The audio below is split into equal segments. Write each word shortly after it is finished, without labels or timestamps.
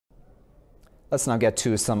Let's now get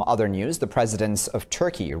to some other news. The presidents of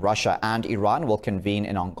Turkey, Russia and Iran will convene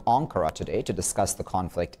in Ankara today to discuss the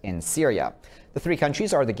conflict in Syria. The three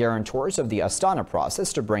countries are the guarantors of the Astana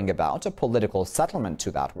process to bring about a political settlement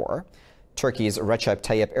to that war. Turkey's Recep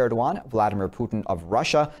Tayyip Erdogan, Vladimir Putin of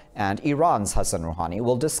Russia, and Iran's Hassan Rouhani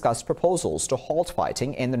will discuss proposals to halt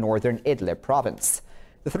fighting in the northern Idlib province.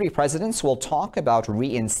 The three presidents will talk about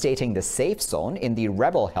reinstating the safe zone in the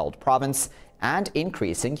rebel-held province and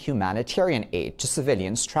increasing humanitarian aid to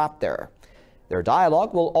civilians trapped there. Their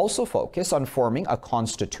dialogue will also focus on forming a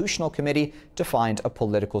constitutional committee to find a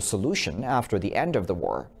political solution after the end of the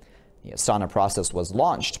war. The Astana process was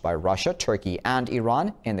launched by Russia, Turkey, and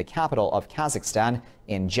Iran in the capital of Kazakhstan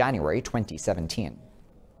in January 2017.